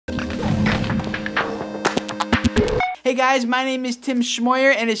Hey guys, my name is Tim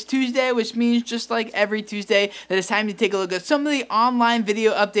Schmoyer and it's Tuesday, which means just like every Tuesday that it's time to take a look at some of the online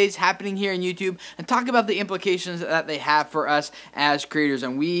video updates happening here on YouTube and talk about the implications that they have for us as creators.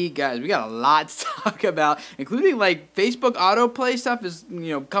 And we got a lot to talk about, including like Facebook autoplay stuff is,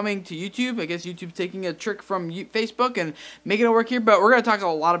 coming to YouTube. I guess YouTube's taking a trick from Facebook and making it work here, but we're going to talk a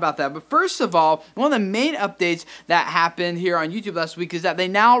lot about that. But first of all, one of the main updates that happened here on YouTube last week is that they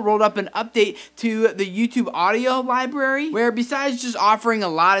now rolled up an update to the YouTube audio library, where besides just offering a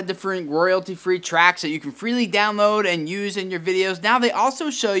lot of different royalty-free tracks that you can freely download and use in your videos, now they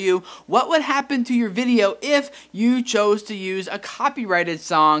also show you what would happen to your video if you chose to use a copyrighted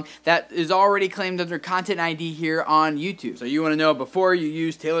song that is already claimed under Content ID here on YouTube. So you want to know before you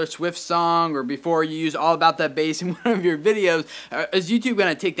use Taylor Swift's song or before you use All About That Bass in one of your videos, is YouTube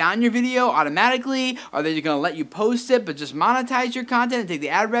going to take down your video automatically? Are they going to let you post it but just monetize your content and take the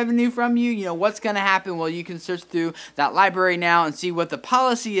ad revenue from you? What's going to happen? Well, you can search through that library now and see what the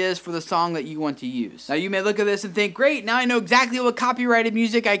policy is for the song that you want to use. Now you may look at this and think, great, now I know exactly what copyrighted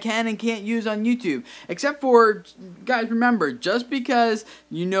music I can and can't use on YouTube. Except for, guys, remember, just because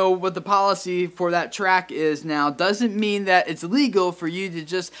you know what the policy for that track is now doesn't mean that it's legal for you to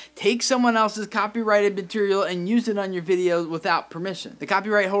just take someone else's copyrighted material and use it on your video without permission. The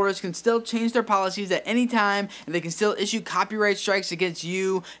copyright holders can still change their policies at any time, and they can still issue copyright strikes against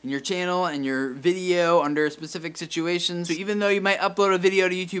you and your channel and your video under specific situations. So even though you might upload a video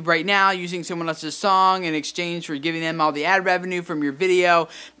to YouTube right now using someone else's song in exchange for giving them all the ad revenue from your video,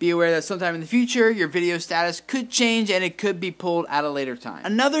 be aware that sometime in the future your video status could change and it could be pulled at a later time.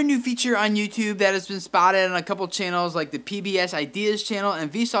 Another new feature on YouTube that has been spotted on a couple channels like the PBS Ideas channel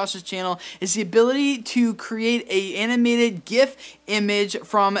and Vsauce's channel is the ability to create a animated GIF image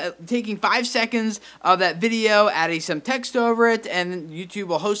from taking 5 seconds of that video, adding some text over it, and YouTube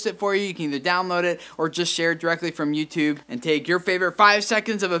will host it for you. You can either download it or just share it directly from YouTube and take your favorite 5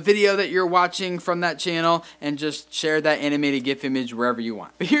 seconds of a video that you're watching from that channel and just share that animated GIF image wherever you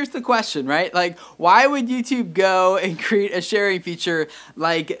want. But here's the question, right? Like, why would YouTube go and create a sharing feature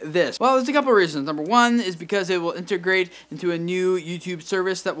like this? Well, there's a couple of reasons. Number one is because it will integrate into a new YouTube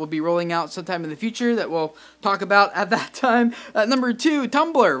service that will be rolling out sometime in the future that we'll talk about at that time. Number two,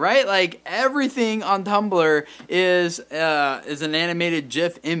 Tumblr, right? Like, everything on Tumblr is an animated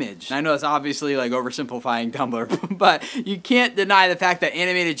GIF image. And I know it's obviously like oversimplifying Tumblr, but you can't deny the fact that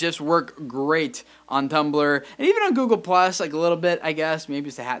animated GIFs work great on Tumblr and even on Google Plus, like a little bit, I guess. Maybe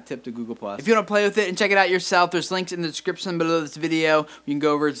it's a hat tip to Google Plus. If you want to play with it and check it out yourself, there's links in the description below this video. You can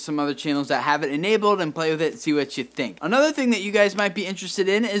go over to some other channels that have it enabled and play with it and see what you think. Another thing that you guys might be interested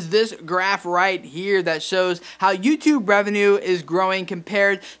in is this graph right here that shows how YouTube revenue is growing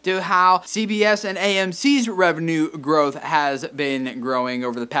compared to how CBS and AMC's revenue growth has been growing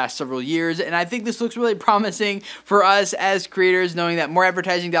over the past several years. And I think this looks really promising for us as creators, knowing that more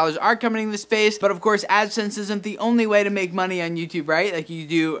advertising dollars are coming in the space. But of course, AdSense isn't the only way to make money on YouTube, right? Like, you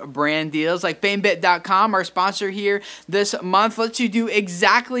do brand deals like famebit.com, our sponsor here this month, lets you do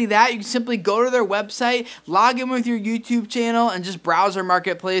exactly that. You can simply go to their website, log in with your YouTube channel, and just browse our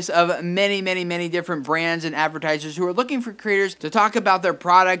marketplace of many, many, many different brands and advertisers who are looking for creators to talk about their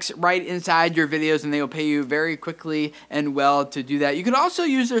products right inside your videos, and they will pay you very quickly and well to do that. You can also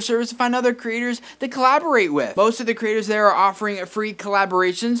use their service to find other creators to collaborate with. Most of the creators there are offering free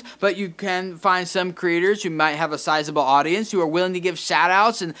collaborations, but you can find some creators who might have a sizable audience who are willing to give shout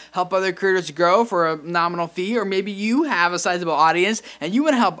outs and help other creators grow for a nominal fee, or maybe you have a sizable audience and you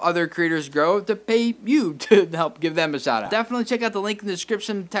want to help other creators grow to pay you to help give them a shout out. Definitely check out the link in the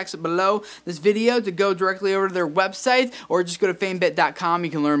description text below this video to go directly over to their website, or just go to famebit.com.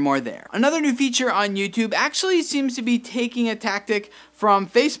 You can learn more there. Another new feature on YouTube actually seems to be taking a tactic from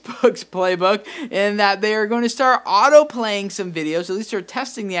Facebook's playbook in that they are going to start auto-playing some videos. At least they're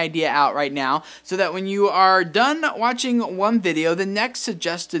testing the idea out right now, so that when you are done watching one video, the next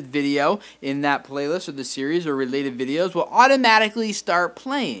suggested video in that playlist or the series or related videos will automatically start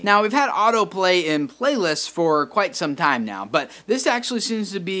playing. Now, we've had autoplay in playlists for quite some time now, but this actually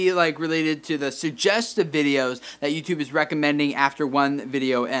seems to be like related to the suggested videos that YouTube is recommending after one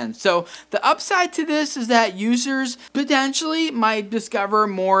video ends. So the upside to this is that users potentially might discover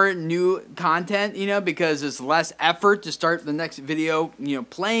more new content, because it's less effort to start the next video,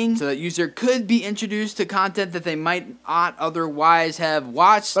 playing. So that user could be introduced to content that they might not otherwise have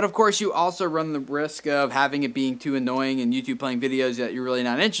watched. But of course, you also run the risk of having it being too annoying and YouTube playing videos that you're really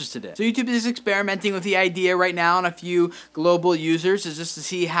not interested in. So YouTube is experimenting with the idea right now on a few global users, just to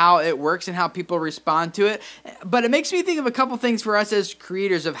see how it works and how people respond to it. But it makes me think of a couple things for us as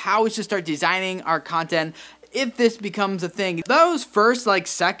creators of how we should start designing our content if this becomes a thing. Those first like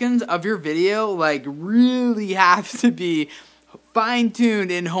seconds of your video like really have to be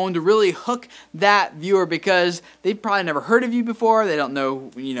fine-tuned and honed to really hook that viewer, because they've probably never heard of you before. They don't know,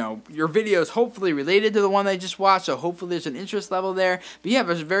 you know, your video is hopefully related to the one they just watched, so hopefully there's an interest level there. But yeah,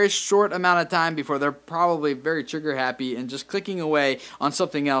 there's a very short amount of time before they're probably very trigger happy and just clicking away on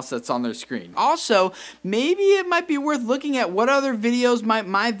something else that's on their screen. Also, maybe it might be worth looking at what other videos might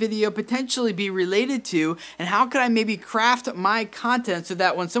my video potentially be related to, and how could I maybe craft my content so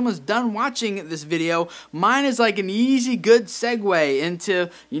that when someone's done watching this video, mine is like an easy, good segue into,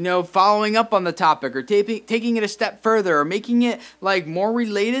 you know, following up on the topic, or taking it a step further, or making it like more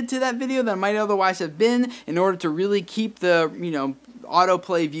related to that video than it might otherwise have been, in order to really keep the, you know,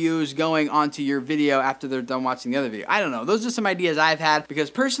 autoplay views going onto your video after they're done watching the other video. I don't know. Those are some ideas I've had, because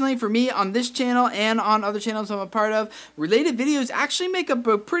personally for me on this channel and on other channels I'm a part of, related videos actually make up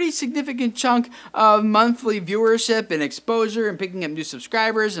a pretty significant chunk of monthly viewership and exposure and picking up new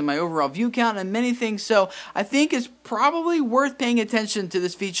subscribers and my overall view count and many things. So I think it's probably worth paying attention to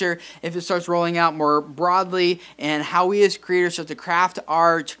this feature if it starts rolling out more broadly, and how we as creators start to craft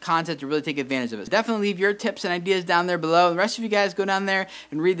our content to really take advantage of it. Definitely leave your tips and ideas down there below. The rest of you guys go down there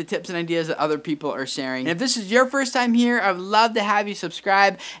and read the tips and ideas that other people are sharing. And if this is your first time here, I would love to have you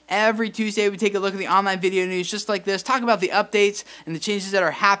subscribe. Every Tuesday we take a look at the online video news just like this, talk about the updates and the changes that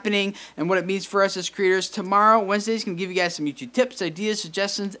are happening and what it means for us as creators. Tomorrow, Wednesdays, can give you guys some YouTube tips, ideas,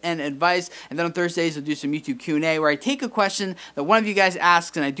 suggestions, and advice. And then on Thursdays, I'll do some YouTube Q&A where I take a question that one of you guys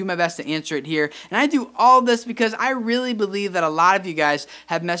asks and I do my best to answer it here. And I do all this because I really believe that a lot of you guys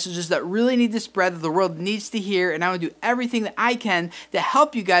have messages that really need to spread, that the world needs to hear, and I want to do everything that I can to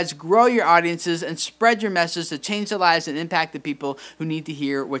help you guys grow your audiences and spread your message to change the lives and impact the people who need to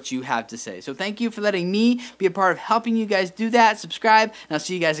hear what you have to say. So thank you for letting me be a part of helping you guys do that. Subscribe, and I'll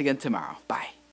see you guys again tomorrow. Bye.